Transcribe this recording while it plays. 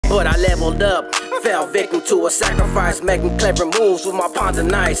but I leveled up. Fell victim to a sacrifice, making clever moves with my pawns and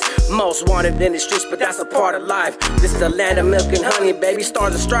knives. Most wanted in the streets, but that's a part of life. This is the land of milk and honey, baby,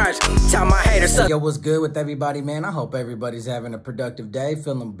 stars and stripes. Tell my haters up. Yo, what's good with everybody, man? I hope everybody's having a productive day,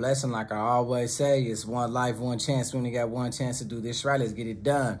 feeling blessed, and like I always say, it's one life, one chance. We only got one chance to do this right. Let's get it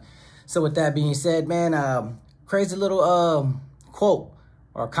done. So with that being said, man, crazy little quote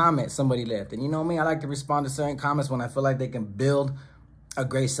or comment somebody left. And you know me, I like to respond to certain comments when I feel like they can build a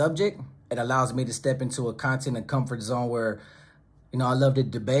great subject. It allows me to step into a content and comfort zone where, you know, I love to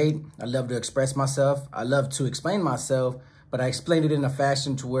debate. I love to express myself. I love to explain myself, but I explain it in a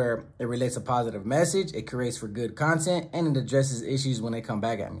fashion to where it relates a positive message. It creates for good content and it addresses issues when they come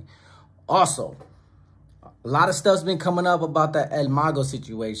back at me. Also, a lot of stuff's been coming up about that El Mago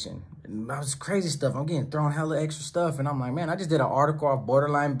situation. And that was crazy stuff. I'm getting thrown hella extra stuff. And I'm like, man, I just did an article off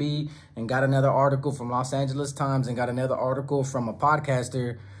Borderline Beat and got another article from Los Angeles Times and got another article from a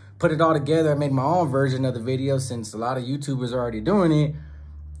podcaster. Put it all together. I made my own version of the video since a lot of YouTubers are already doing it.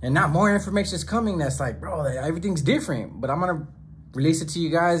 And now more information is coming that's like, bro, everything's different. But I'm going to release it to you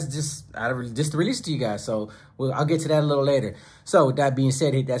guys just to release it to you guys. So I'll get to that a little later. So with that being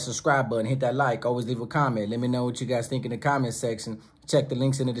said, hit that subscribe button, hit that like, always leave a comment. Let me know what you guys think in the comment section. Check the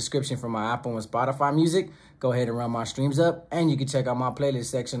links in the description for my Apple and Spotify music. Go ahead and run my streams up. And you can check out my playlist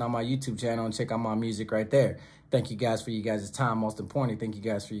section on my YouTube channel and check out my music right there. Thank you guys for you guys' time. Most importantly, thank you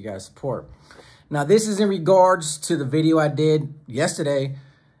guys for you guys' support. Now, this is in regards to the video I did yesterday,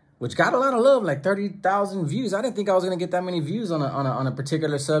 which got a lot of love, like 30,000 views. I didn't think I was going to get that many views on a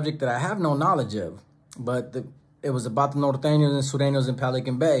particular subject that I have no knowledge of. But it was about the Nortenos and Surenos in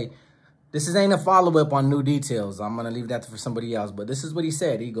Pelican Bay. This ain't a follow-up on new details. I'm going to leave that for somebody else. But this is what he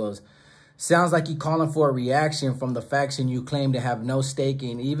said. He goes, sounds like you calling for a reaction from the faction you claim to have no stake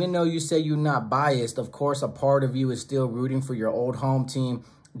in. Even though you say you're not biased, of course, a part of you is still rooting for your old home team.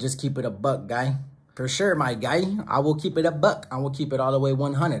 Just keep it a buck, guy. For sure, my guy. I will keep it a buck. I will keep it all the way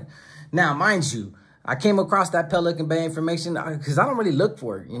 100. Now, mind you, I came across that Pelican Bay information because I don't really look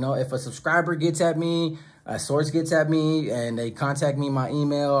for it. You know, if a subscriber gets at me, a source gets at me, and they contact me my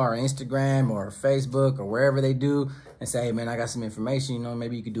email or Instagram or Facebook or wherever they do and say, hey, man, I got some information, you know,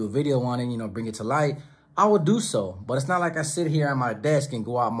 maybe you could do a video on it, you know, bring it to light, I will do so. But it's not like I sit here at my desk and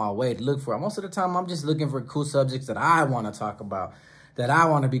go out my way to look for it. Most of the time, I'm just looking for cool subjects that I want to talk about, that I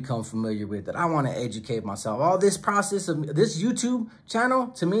want to become familiar with, that I want to educate myself. All this process of this YouTube channel,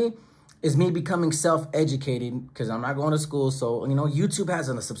 to me, is me becoming self-educated because I'm not going to school. So, you know, YouTube has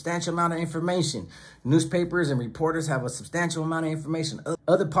a substantial amount of information. Newspapers and reporters have a substantial amount of information.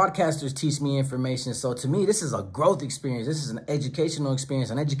 Other podcasters teach me information. So to me, this is a growth experience. This is an educational experience,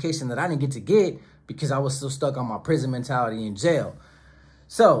 an education that I didn't get to get because I was still stuck on my prison mentality in jail.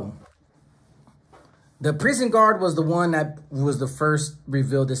 So the prison guard was the one that was the first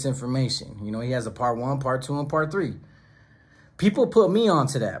revealed this information. You know, he has a part 1, part 2, and part 3. People put me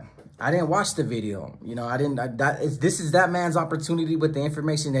onto that. I didn't watch the video. You know, this is that man's opportunity with the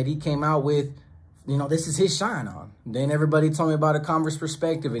information that he came out with. You know, this is his shine on. Then everybody told me about a Converse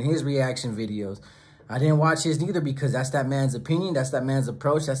perspective and his reaction videos. I didn't watch his neither because that's that man's opinion. That's that man's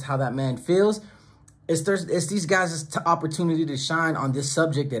approach. That's how that man feels. It's these guys' opportunity to shine on this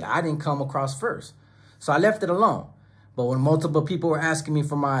subject that I didn't come across first. So I left it alone. But when multiple people were asking me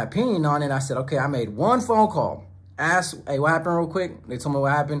for my opinion on it, I said, okay, I made one phone call. Asked, hey, what happened real quick? They told me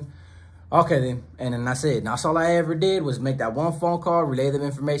what happened. Okay, then. And then that's it. And that's all I ever did was make that one phone call, relay the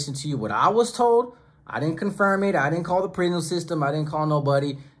information to you. What I was told, I didn't confirm it. I didn't call the prison system. I didn't call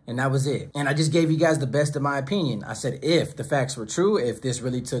nobody. And that was it. And I just gave you guys the best of my opinion. I said, if the facts were true, if this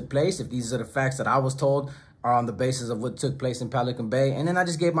really took place, if these are the facts that I was told are on the basis of what took place in Pelican Bay. And then I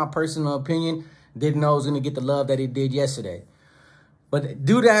just gave my personal opinion. Didn't know it was going to get the love that it did yesterday. But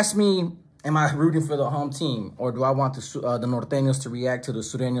dude asked me, am I rooting for the home team, or do I want the Nortenos to react to the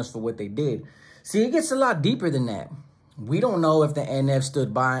Surenos for what they did? See, it gets a lot deeper than that. We don't know if the NF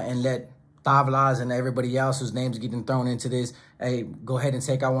stood by and let Tablas and everybody else whose names getting thrown into this, hey, go ahead and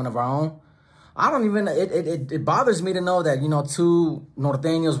take out one of our own. I don't even, it bothers me to know that, you know, 2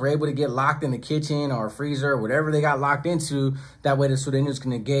 Nortenos were able to get locked in the kitchen or freezer, whatever they got locked into. That way the Surenos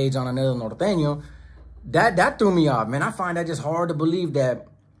can engage on another Norteño. That threw me off, man. I find that just hard to believe, that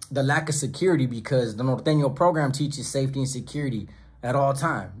the lack of security, because the Norteño program teaches safety and security at all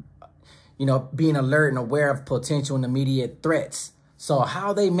time. You know, being alert and aware of potential and immediate threats. So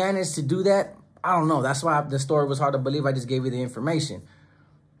how they managed to do that, I don't know. That's why the story was hard to believe. I just gave you the information.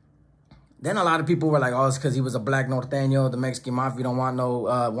 Then a lot of people were like, oh, it's because he was a black Norteño. The Mexican Mafia don't want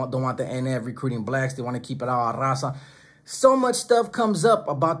the NF recruiting blacks. They want to keep it all raza. So much stuff comes up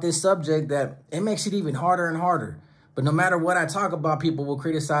about this subject that it makes it even harder and harder. But no matter what I talk about, people will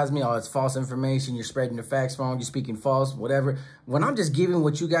criticize me. Oh, it's false information. You're spreading the facts wrong. You're speaking false, whatever. When I'm just giving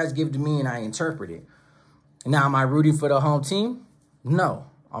what you guys give to me and I interpret it. Now, am I rooting for the home team? No,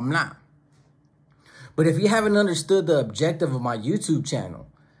 I'm not. But if you haven't understood the objective of my YouTube channel,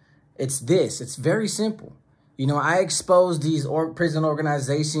 it's this. It's very simple. You know, I expose these prison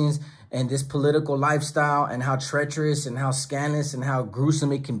organizations and this political lifestyle and how treacherous and how scandalous and how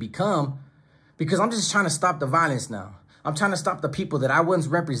gruesome it can become, because I'm just trying to stop the violence now. I'm trying to stop the people that I once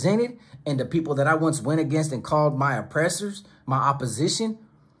represented and the people that I once went against and called my oppressors, my opposition,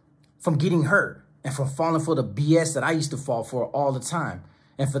 from getting hurt and from falling for the BS that I used to fall for all the time.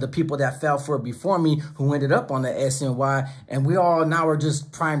 And for the people that fell for it before me who ended up on the SNY, and we all now are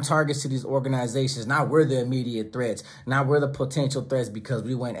just prime targets to these organizations. Now we're the immediate threats. Now we're the potential threats because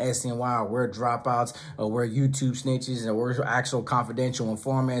we went SNY, or we're dropouts, or we're YouTube snitches, or we're actual confidential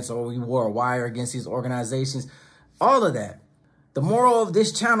informants, or we wore a wire against these organizations. All of that. The moral of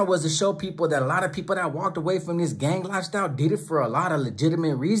this channel was to show people that a lot of people that walked away from this gang lifestyle did it for a lot of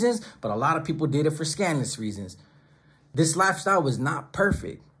legitimate reasons, but a lot of people did it for scandalous reasons. This lifestyle was not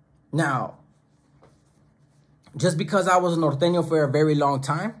perfect. Now, just because I was a Norteño for a very long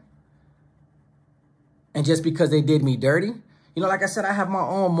time, and just because they did me dirty, you know, like I said, I have my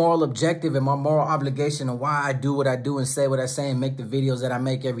own moral objective and my moral obligation of why I do what I do and say what I say and make the videos that I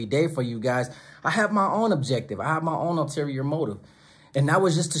make every day for you guys. I have my own objective. I have my own ulterior motive. And that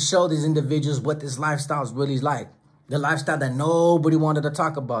was just to show these individuals what this lifestyle is really like. The lifestyle that nobody wanted to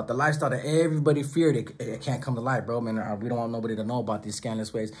talk about. The lifestyle that everybody feared it can't come to light, bro. Man, we don't want nobody to know about these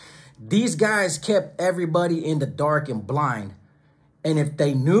scandalous ways. These guys kept everybody in the dark and blind. And if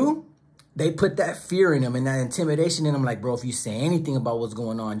they knew, they put that fear in them and that intimidation in them. Like, bro, if you say anything about what's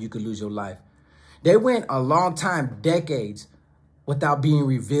going on, you could lose your life. They went a long time, decades, without being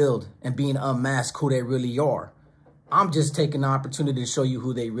revealed and being unmasked who they really are. I'm just taking the opportunity to show you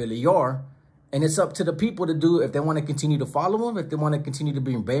who they really are. And it's up to the people to do if they want to continue to follow them, if they want to continue to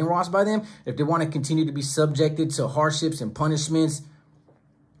be brainwashed by them, if they want to continue to be subjected to hardships and punishments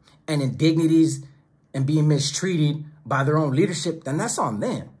and indignities and being mistreated by their own leadership, then that's on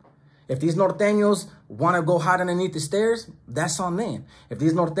them. If these Norteños want to go hide underneath the stairs, that's on them. If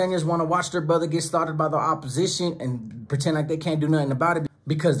these Norteños want to watch their brother get slaughtered by the opposition and pretend like they can't do nothing about it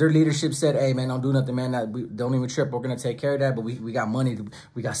because their leadership said, hey, man, don't do nothing, man. Don't even trip. We're going to take care of that. But we got money.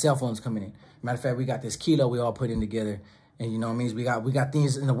 We got cell phones coming in. Matter of fact, we got this kilo we all put in together. And you know what I mean? We got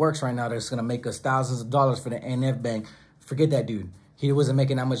things in the works right now that's going to make us thousands of dollars for the NF bank. Forget that dude. He wasn't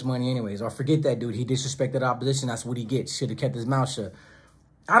making that much money anyways. Or forget that dude. He disrespected the opposition. That's what he gets. Should have kept his mouth shut.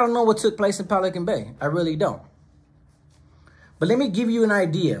 I don't know what took place in Pelican Bay. I really don't. But let me give you an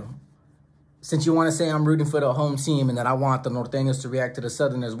idea. Since you want to say I'm rooting for the home team and that I want the Norteños to react to the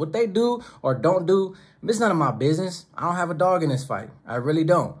Southerners, what they do or don't do, it's none of my business. I don't have a dog in this fight. I really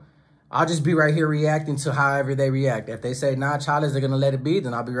don't. I'll just be right here reacting to however they react. If they say, nah, Charles, they're going to let it be,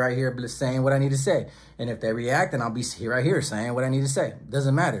 then I'll be right here saying what I need to say. And if they react, then I'll be right here saying what I need to say.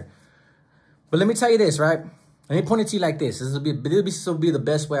 Doesn't matter. But let me tell you this, right? Let me point it to you like this. This will be the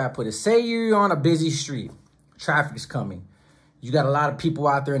best way I put it. Say you're on a busy street. Traffic's coming. You got a lot of people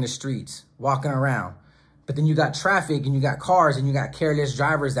out there in the streets walking around. But then you got traffic and you got cars and you got careless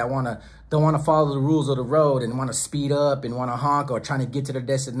drivers that don't want to follow the rules of the road and want to speed up and want to honk or trying to get to their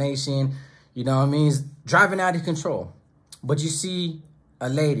destination. You know what I mean? It's driving out of control. But you see a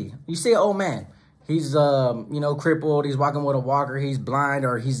lady. You see an old man. He's, you know, crippled. He's walking with a walker. He's blind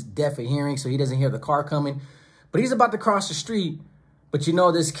or he's deaf of hearing, so he doesn't hear the car coming. But he's about to cross the street. But you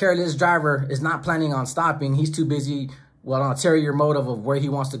know this careless driver is not planning on stopping. He's too busy, well, on ulterior motive of where he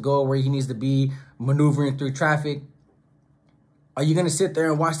wants to go, where he needs to be, maneuvering through traffic. Are you going to sit there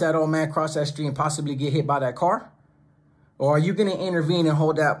and watch that old man cross that street and possibly get hit by that car? Or are you going to intervene and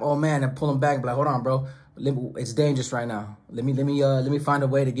hold that old man and pull him back and be like, hold on, bro. It's dangerous right now. Let me find a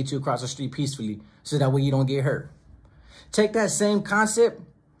way to get you across the street peacefully so that way you don't get hurt. Take that same concept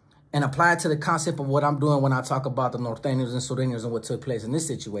and apply it to the concept of what I'm doing when I talk about the Norteños and Surenos and what took place in this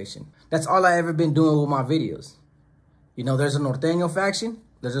situation. That's all I ever been doing with my videos. You know, there's a Norteño faction,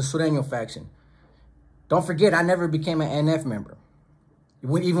 there's a Sureño faction. Don't forget, I never became an NF member,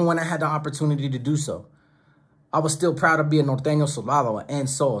 even when I had the opportunity to do so. I was still proud to be a Norteño soldado, an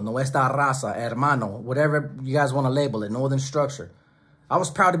soul, nuestra raza, hermano, whatever you guys want to label it, northern structure. I was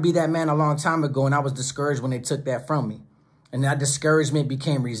proud to be that man a long time ago, and I was discouraged when they took that from me. And that discouragement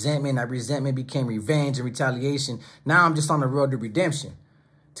became resentment. That resentment became revenge and retaliation. Now I'm just on the road to redemption,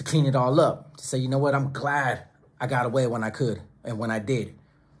 to clean it all up, to say, you know what, I'm glad I got away when I could and when I did.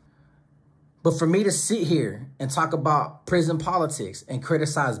 But for me to sit here and talk about prison politics and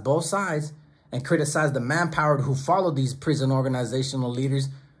criticize both sides and criticize the manpower who follow these prison organizational leaders,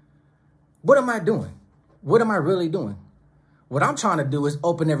 what am I doing? What am I really doing? What I'm trying to do is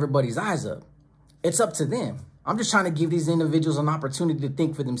open everybody's eyes up. It's up to them. I'm just trying to give these individuals an opportunity to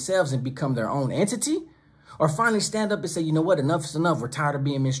think for themselves and become their own entity, or finally stand up and say, you know what, enough is enough. We're tired of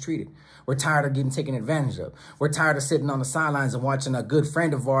being mistreated. We're tired of getting taken advantage of. We're tired of sitting on the sidelines and watching a good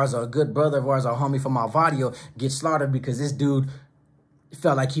friend of ours or a good brother of ours or a homie from Alvadio get slaughtered because this dude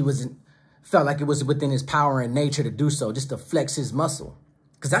felt like it was within his power and nature to do so, just to flex his muscle.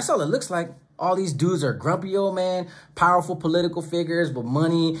 Because that's all it looks like. All these dudes are grumpy old man, powerful political figures with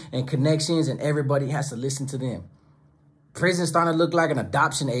money and connections, and everybody has to listen to them. Prison's starting to look like an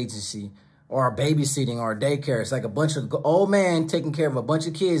adoption agency or a babysitting or a daycare. It's like a bunch of old men taking care of a bunch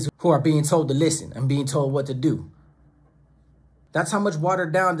of kids who are being told to listen and being told what to do. That's how much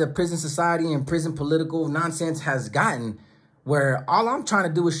watered down the prison society and prison political nonsense has gotten, where all I'm trying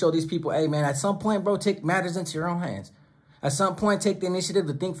to do is show these people, hey, man, at some point, bro, take matters into your own hands. At some point, take the initiative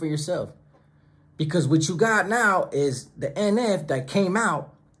to think for yourself. Because what you got now is the NF that came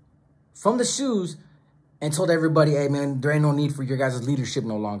out from the shoes and told everybody, hey, man, there ain't no need for your guys' leadership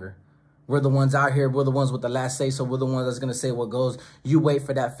no longer. We're the ones out here. We're the ones with the last say, so we're the ones that's going to say what goes. You wait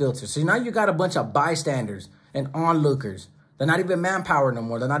for that filter. So now you got a bunch of bystanders and onlookers. They're not even manpower no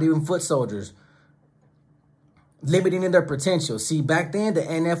more. They're not even foot soldiers. Limiting in their potential. See, back then, the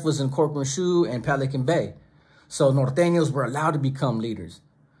NF was in Corcoran Shoe and Pelican Bay. So Nortenos were allowed to become leaders.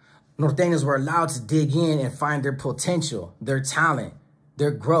 Nortenos were allowed to dig in and find their potential, their talent,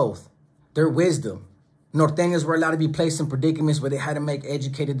 their growth, their wisdom. Nortenos were allowed to be placed in predicaments where they had to make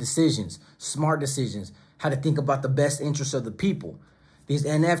educated decisions, smart decisions, had to think about the best interests of the people. These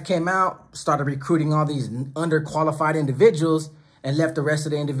NF came out, started recruiting all these underqualified individuals, and left the rest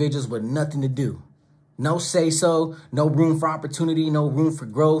of the individuals with nothing to do. No say-so, no room for opportunity, no room for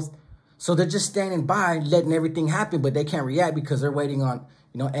growth. So they're just standing by, letting everything happen, but they can't react because they're waiting on,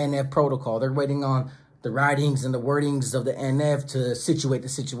 NF protocol. They're waiting on the writings and the wordings of the NF to situate the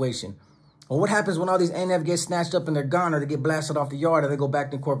situation. Well, what happens when all these NF get snatched up and they're gone, or they get blasted off the yard, or they go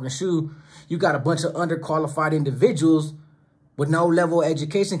back to Corcoran Shoe? You got a bunch of underqualified individuals with no level of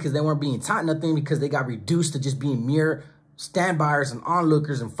education because they weren't being taught nothing, because they got reduced to just being mere standbyers and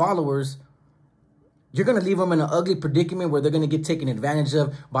onlookers and followers. You're going to leave them in an ugly predicament where they're going to get taken advantage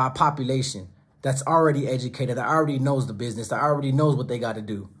of by a population that's already educated, that already knows the business, that already knows what they got to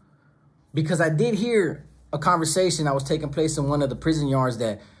do. Because I did hear a conversation that was taking place in one of the prison yards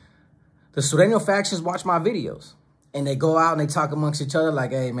that the Sureno factions watch my videos. And they go out and they talk amongst each other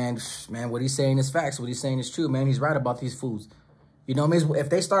like, hey, man, what he's saying is facts. What he's saying is true, man. He's right about these fools. You know what I mean? If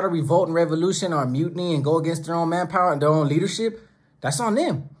they start a revolt and revolution or a mutiny and go against their own manpower and their own leadership, that's on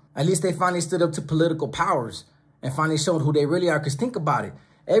them. At least they finally stood up to political powers and finally showed who they really are. Because think about it.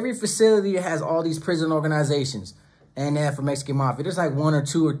 Every facility has all these prison organizations. NF for Mexican Mafia. There's like 1 or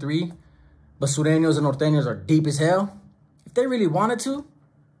 2 or 3. But Surenos and Nortenos are deep as hell. If they really wanted to,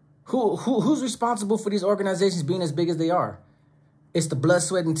 who's responsible for these organizations being as big as they are? It's the blood,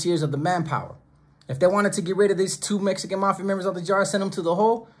 sweat, and tears of the manpower. If they wanted to get rid of these 2 Mexican Mafia members of the yard, send them to the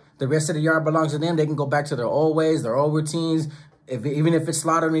hole, the rest of the yard belongs to them. They can go back to their old ways, their old routines, even if it's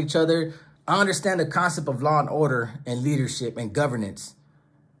slaughtering each other. I understand the concept of law and order and leadership and governance.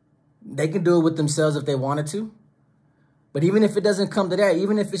 They can do it with themselves if they wanted to. But even if it doesn't come to that,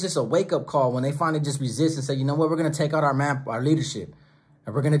 even if it's just a wake-up call when they finally just resist and say, you know what, we're going to take out our leadership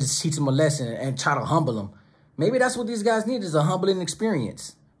and we're going to just teach them a lesson and try to humble them. Maybe that's what these guys need, is a humbling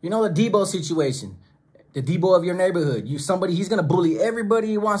experience. You know, the Debo situation, the Debo of your neighborhood. He's going to bully everybody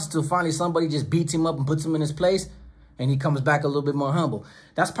he wants to. Finally, somebody just beats him up and puts him in his place, and he comes back a little bit more humble.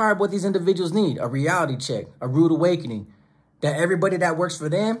 That's part of what these individuals need, a reality check, a rude awakening, that everybody that works for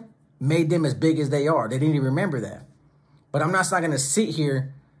them made them as big as they are. They didn't even remember that. But I'm not going to sit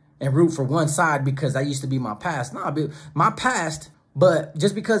here and root for one side because that used to be my past. No, my past, but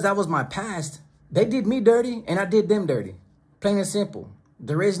just because that was my past, they did me dirty and I did them dirty. Plain and simple.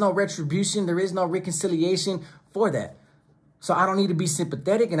 There is no retribution. There is no reconciliation for that. So I don't need to be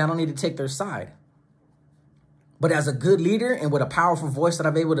sympathetic and I don't need to take their side. But as a good leader and with a powerful voice that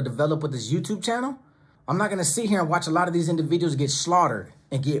I've been able to develop with this YouTube channel, I'm not going to sit here and watch a lot of these individuals get slaughtered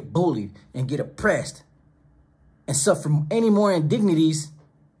and get bullied and get oppressed and suffer any more indignities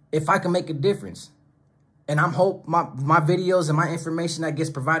if I can make a difference. And I'm hope my videos and my information that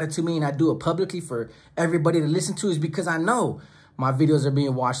gets provided to me and I do it publicly for everybody to listen to is because I know my videos are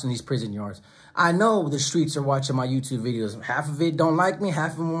being watched in these prison yards. I know the streets are watching my YouTube videos. Half of it don't like me.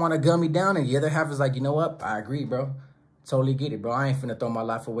 Half of them want to gun me down. And the other half is like, you know what? I agree, bro. Totally get it, bro. I ain't finna throw my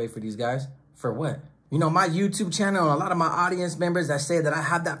life away for these guys. For what? You know, my YouTube channel and a lot of my audience members that say that I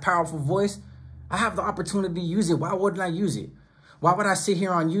have that powerful voice, I have the opportunity to use it. Why wouldn't I use it? Why would I sit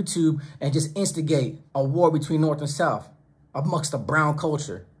here on YouTube and just instigate a war between North and South amongst the brown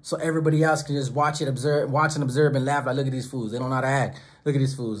culture so everybody else can just watch and observe and laugh like, look at these fools. They don't know how to act. Look at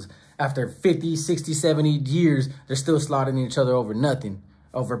these fools. After 50, 60, 70 years, they're still slaughtering each other over nothing,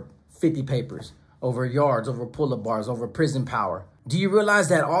 over 50 papers, over yards, over pull-up bars, over prison power. Do you realize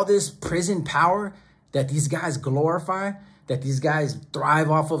that all this prison power that these guys glorify, that these guys thrive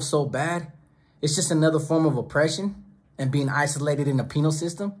off of so bad, it's just another form of oppression and being isolated in a penal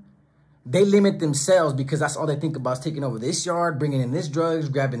system? They limit themselves because that's all they think about is taking over this yard, bringing in this drugs,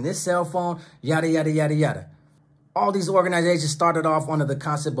 grabbing this cell phone, yada, yada, yada, yada. All these organizations started off under the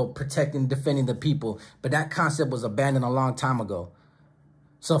concept of protecting and defending the people, but that concept was abandoned a long time ago.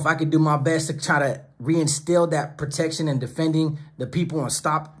 So if I could do my best to try to reinstill that protection and defending the people and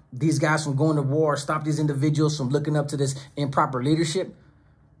stop these guys from going to war, stop these individuals from looking up to this improper leadership,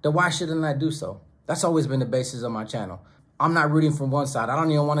 then why shouldn't I do so? That's always been the basis of my channel. I'm not rooting for one side. I don't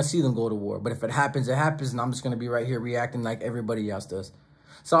even want to see them go to war. But if it happens, it happens. And I'm just going to be right here reacting like everybody else does.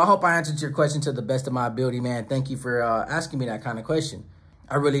 So I hope I answered your question to the best of my ability, man. Thank you for asking me that kind of question.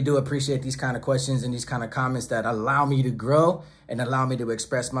 I really do appreciate these kind of questions and these kind of comments that allow me to grow and allow me to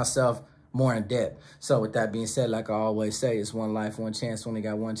express myself more in depth. So with that being said, like I always say, it's one life, one chance. We only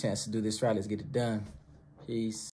got one chance to do this right. Let's get it done. Peace.